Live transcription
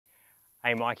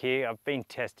Hey, Mike here. I've been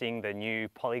testing the new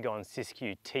Polygon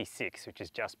Siskiu T6, which has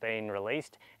just been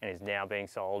released and is now being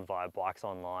sold via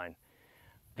BikesOnline.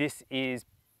 This is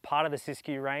part of the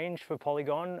Siskiu range for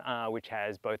Polygon, which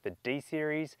has both the D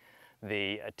series,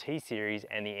 the T series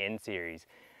and the N series.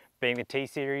 Being the T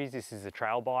series, this is a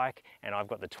trail bike, and I've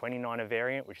got the 29er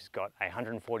variant, which has got a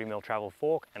 140mm travel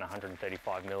fork and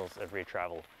 135mm of rear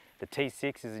travel. The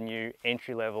T6 is a new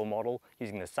entry-level model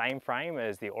using the same frame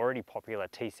as the already popular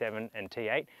T7 and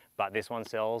T8, but this one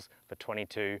sells for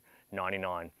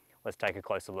 $22.99. Let's take a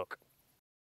closer look.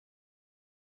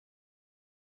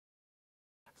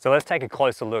 So let's take a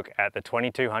closer look at the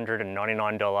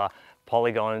 $2,299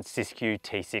 Polygon Siskiu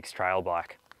T6 trail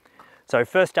bike. So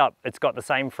first up, it's got the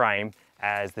same frame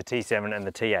as the T7 and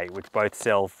the T8, which both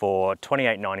sell for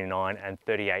 $28.99 and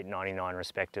 $38.99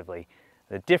 respectively.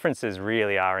 The differences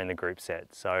really are in the group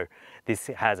set. So this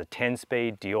has a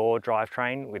 10-speed Dior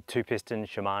drivetrain with 2-piston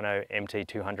Shimano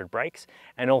MT200 brakes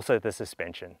and also the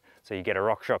suspension. So you get a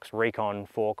RockShox Recon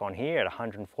fork on here at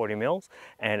 140mm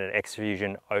and an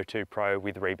X-Fusion O2 Pro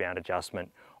with rebound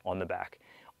adjustment on the back.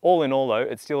 All in all though,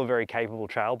 it's still a very capable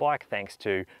trail bike thanks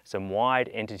to some wide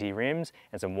entity rims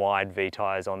and some wide V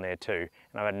tyres on there too.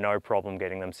 And I've had no problem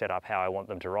getting them set up how I want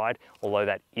them to ride, although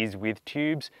that is with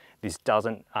tubes. This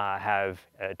doesn't have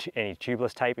any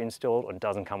tubeless tape installed and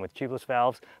doesn't come with tubeless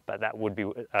valves, but that would be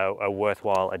a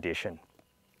worthwhile addition.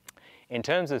 In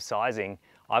terms of sizing,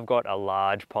 I've got a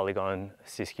large Polygon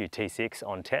Siskiu T6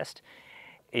 on test.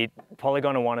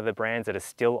 Polygon are one of the brands that are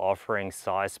still offering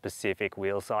size-specific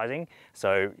wheel sizing.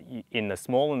 So in the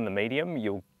small and the medium,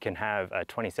 you can have a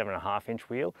 27.5-inch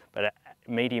wheel, but at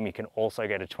medium you can also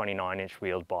get a 29-inch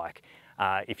wheeled bike.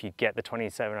 If you get the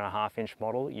 27.5-inch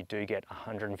model, you do get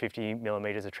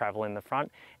 150mm of travel in the front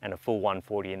and a full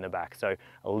 140 in the back. So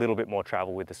a little bit more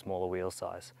travel with the smaller wheel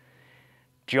size.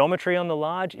 Geometry on the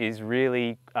large is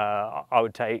really, I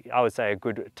would say a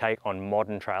good take on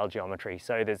modern trail geometry.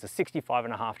 So there's a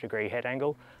 65.5-degree head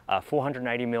angle, a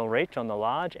 480mm reach on the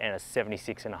large and a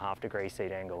 76.5-degree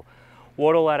seat angle.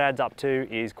 What all that adds up to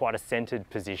is quite a centered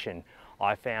position.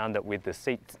 I found that with the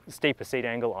steeper seat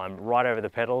angle, I'm right over the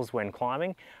pedals when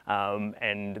climbing,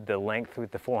 and the length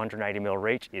with the 480mm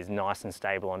reach is nice and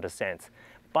stable on descents.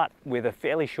 But with a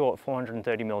fairly short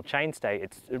 430mm chainstay,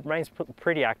 it remains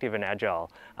pretty active and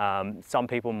agile. Some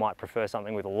people might prefer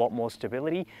something with a lot more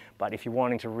stability, but if you're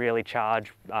wanting to really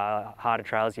charge harder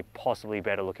trails, you're possibly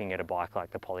better looking at a bike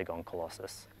like the Polygon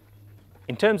Colossus.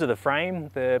 In terms of the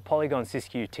frame, the Polygon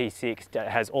Siskiu T6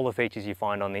 has all the features you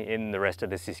find in the rest of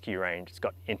the Siskiu range. It's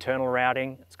got internal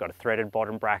routing, it's got a threaded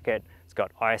bottom bracket, it's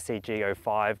got ISCG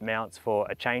 05 mounts for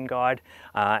a chain guide,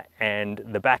 and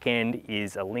the back end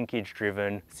is a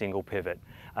linkage-driven single pivot.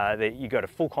 You got a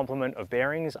full complement of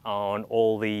bearings on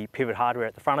all the pivot hardware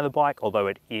at the front of the bike, although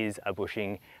it is a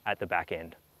bushing at the back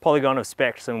end. Polygon have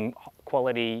spec'd some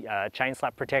quality chain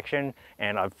slap protection,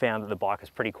 and I've found that the bike is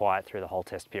pretty quiet through the whole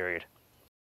test period.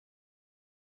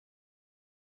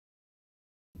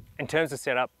 In terms of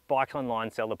setup,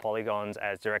 BikesOnline sell the Polygons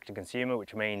as direct-to-consumer,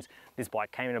 which means this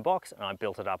bike came in a box and I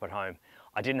built it up at home.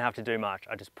 I didn't have to do much.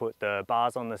 I just put the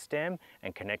bars on the stem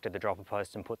and connected the dropper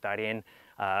post and put that in,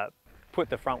 put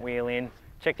the front wheel in,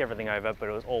 checked everything over, but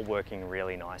it was all working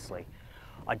really nicely.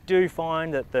 I do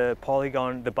find that the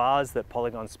bars that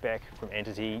Polygon spec from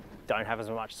Entity don't have as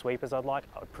much sweep as I'd like.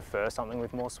 I would prefer something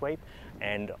with more sweep,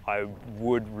 and I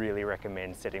would really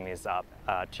recommend setting this up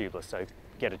tubeless. So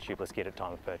get a tubeless kit at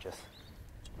time of purchase.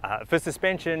 For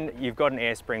suspension, you've got an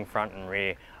air spring front and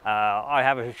rear. I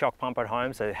have a shock pump at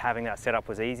home, so having that set up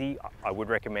was easy. I would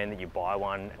recommend that you buy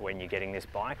one when you're getting this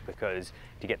bike, because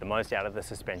to get the most out of the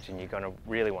suspension, you're going to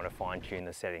really want to fine tune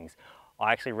the settings.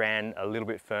 I actually ran a little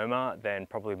bit firmer than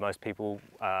probably most people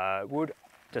would,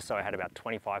 just so I had about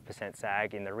 25%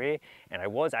 sag in the rear, and I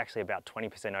was actually about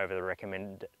 20% over the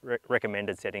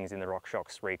recommended settings in the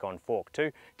RockShox Recon fork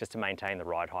too, just to maintain the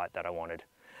ride height that I wanted.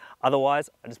 Otherwise,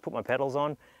 I just put my pedals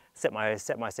on, set my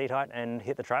seat height and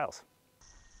hit the trails.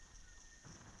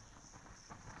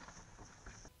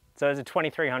 So as a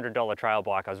 $2,300 trail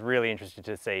bike, I was really interested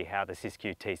to see how the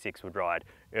Siskiu T6 would ride.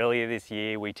 Earlier this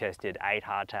year, we tested 8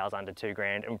 hardtails under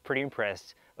 $2,000 and I'm pretty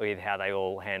impressed with how they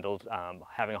all handled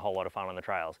having a whole lot of fun on the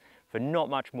trails. For not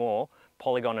much more,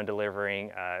 Polygon are delivering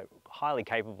a highly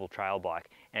capable trail bike,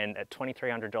 and at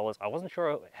 $2,300, I wasn't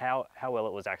sure how well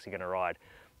it was actually going to ride,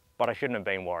 but I shouldn't have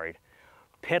been worried.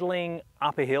 Pedaling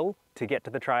up a hill to get to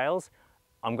the trails,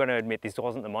 I'm going to admit this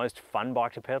wasn't the most fun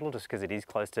bike to pedal just because it is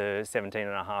close to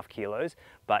 17.5 kilos,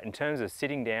 but in terms of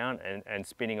sitting down and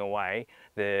spinning away,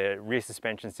 the rear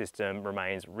suspension system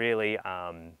remains really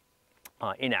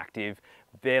inactive,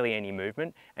 barely any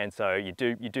movement, and so you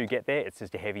do get there. It's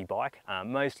just a heavy bike,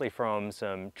 mostly from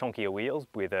some chunkier wheels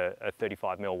with a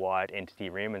 35mm wide entity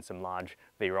rim and some large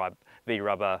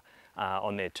V-rubber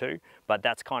on there too, but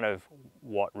that's kind of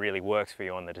what really works for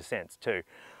you on the descents too.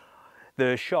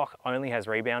 The shock only has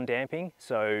rebound damping,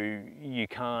 so you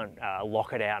can't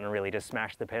lock it out and really just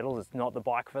smash the pedals. It's not the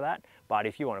bike for that, but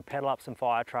if you want to pedal up some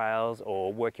fire trails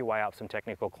or work your way up some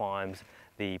technical climbs,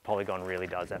 the Polygon really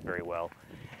does that very well.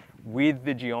 With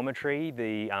the geometry,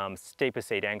 the steeper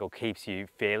seat angle keeps you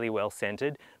fairly well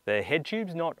centered. The head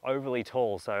tube's not overly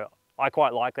tall, so I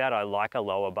quite like that. I like a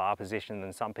lower bar position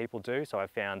than some people do, so I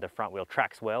found the front wheel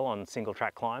tracks well on single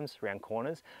track climbs around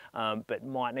corners, but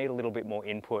might need a little bit more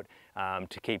input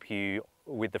to keep you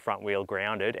with the front wheel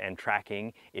grounded and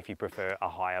tracking if you prefer a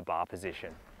higher bar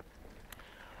position.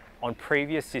 On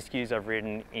previous Siskius I've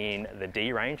ridden in the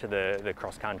D range, the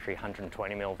cross-country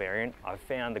 120mm variant, I've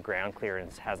found the ground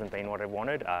clearance hasn't been what I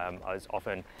wanted. I was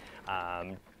often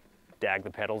dag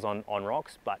the pedals on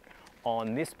rocks, but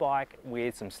on this bike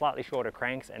with some slightly shorter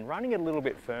cranks and running it a little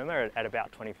bit firmer at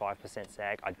about 25%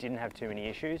 sag, I didn't have too many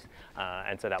issues,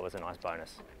 and so that was a nice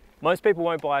bonus. Most people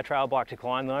won't buy a trail bike to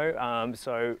climb though,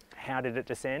 so how did it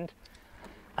descend?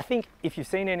 I think if you've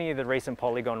seen any of the recent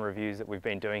Polygon reviews that we've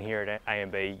been doing here at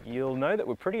AMB, you'll know that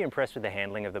we're pretty impressed with the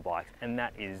handling of the bike, and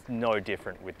that is no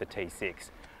different with the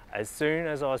T6. As soon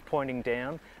as I was pointing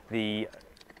down, the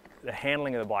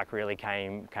handling of the bike really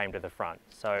came to the front.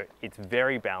 So it's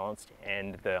very balanced,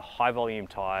 and the high volume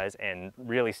tires and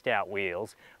really stout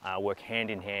wheels work hand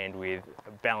in hand with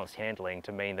balanced handling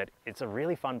to mean that it's a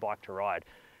really fun bike to ride.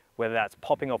 Whether that's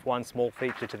popping off one small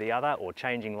feature to the other or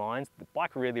changing lines, the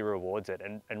bike really rewards it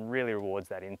and really rewards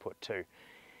that input too.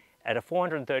 At a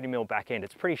 430mm back end,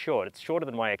 it's pretty short. It's shorter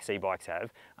than my XC bikes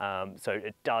have, so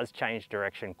it does change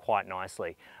direction quite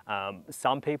nicely.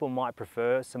 Some people might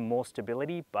prefer some more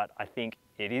stability, but I think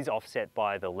it is offset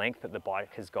by the length that the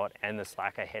bike has got and the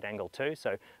slacker head angle too,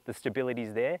 so the stability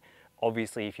is there.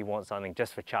 Obviously, if you want something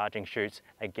just for charging shoots,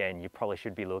 again, you probably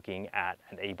should be looking at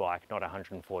an e-bike, not a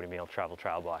 140mm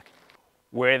trail bike.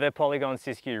 Where the Polygon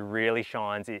Siskiu really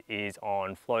shines is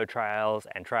on flow trails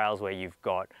and trails where you've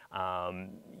got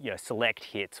select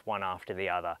hits one after the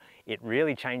other. It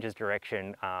really changes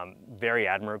direction very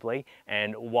admirably,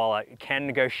 and while I can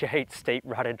negotiate steep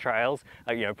rutted trails,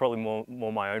 probably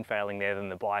more my own failing there than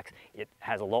the bikes, it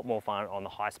has a lot more fun on the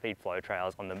high-speed flow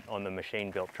trails, on the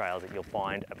machine-built trails that you'll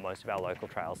find at most of our local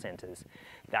trail centres.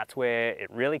 That's where it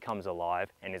really comes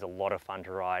alive and is a lot of fun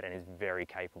to ride and is very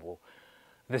capable.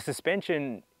 The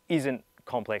suspension isn't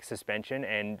complex suspension,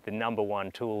 and the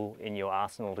 #1 tool in your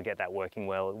arsenal to get that working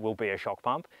well will be a shock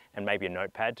pump and maybe a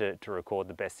notepad to record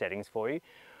the best settings for you.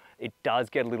 It does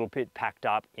get a little bit packed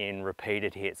up in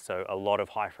repeated hits, so a lot of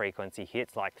high frequency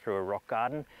hits like through a rock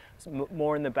garden.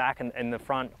 More in the back, and the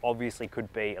front obviously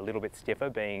could be a little bit stiffer,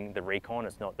 being the Recon.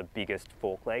 It's not the biggest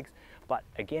fork legs, but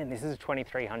again, this is a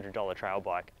 $2,300 trail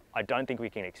bike. I don't think we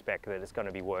can expect that it's going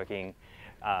to be working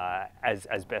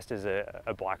as best as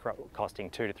a bike costing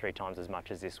 2 to 3 times as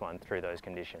much as this one through those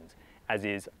conditions. As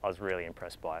is, I was really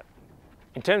impressed by it.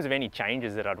 In terms of any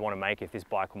changes that I'd want to make if this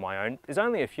bike were my own, there's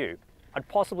only a few. I'd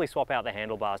possibly swap out the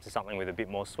handlebars to something with a bit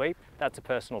more sweep. That's a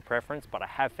personal preference, but I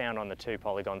have found on the 2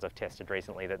 Polygons I've tested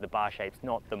recently that the bar shape's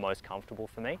not the most comfortable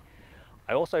for me.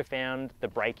 I also found the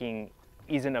braking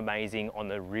isn't amazing on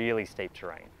the really steep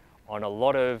terrain. On a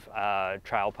lot of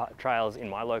trails in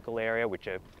my local area, which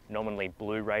are nominally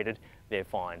blue rated, they're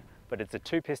fine. But it's a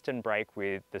 2-piston brake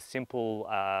with the simple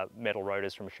metal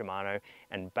rotors from Shimano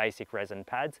and basic resin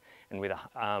pads, and with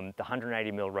the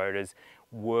 180mm rotors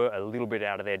were a little bit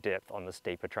out of their depth on the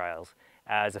steeper trails.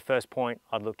 As a first point,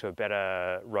 I'd look to a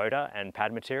better rotor and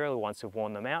pad material once you've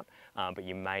worn them out, but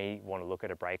you may want to look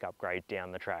at a brake upgrade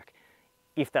down the track.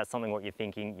 If that's something what you're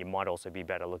thinking, you might also be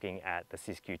better looking at the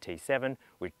Siskiu T7,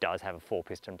 which does have a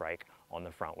 4-piston brake on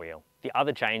the front wheel. The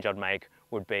other change I'd make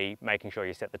would be making sure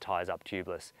you set the tyres up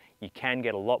tubeless. You can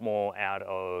get a lot more out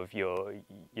of your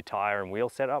tyre and wheel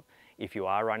setup if you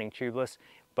are running tubeless,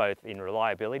 both in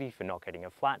reliability for not getting a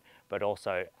flat, but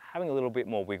also having a little bit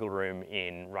more wiggle room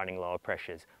in running lower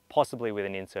pressures. Possibly with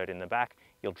an insert in the back,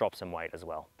 you'll drop some weight as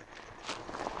well.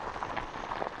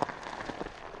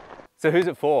 So who's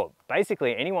it for?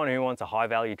 Basically anyone who wants a high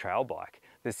value trail bike.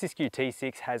 The Siskiu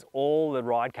T6 has all the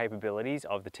ride capabilities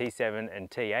of the T7 and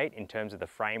T8 in terms of the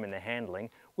frame and the handling,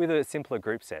 with a simpler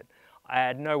group set. I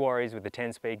had no worries with the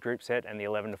 10-speed group set and the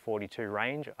 11 to 42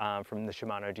 range from the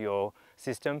Shimano Dior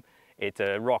system. It's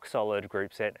a rock solid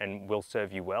group set and will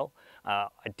serve you well. I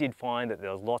did find that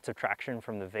there was lots of traction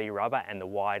from the V rubber and the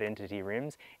wide entity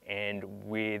rims, and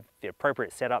with the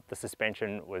appropriate setup, the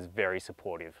suspension was very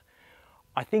supportive.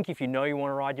 I think if you know you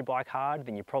want to ride your bike hard,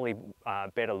 then you're probably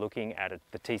better looking at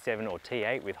the T7 or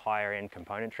T8 with higher end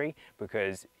componentry,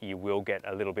 because you will get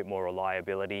a little bit more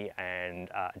reliability and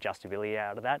adjustability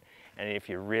out of that. And if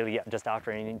you're really just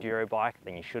after an enduro bike,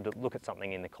 then you should look at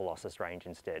something in the Colossus range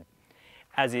instead.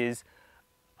 As is,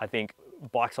 I think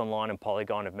BikesOnline and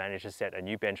Polygon have managed to set a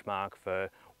new benchmark for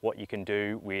what you can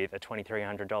do with a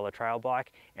 $2,300 trail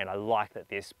bike, and I like that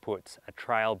this puts a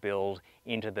trail build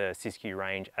into the Siskiu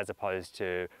range as opposed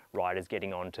to riders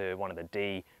getting onto one of the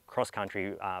D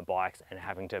cross-country bikes and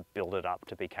having to build it up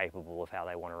to be capable of how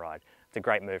they want to ride. It's a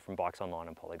great move from BikesOnline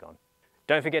and Polygon.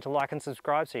 Don't forget to like and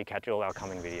subscribe so you catch all our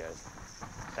coming videos.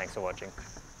 Thanks for watching.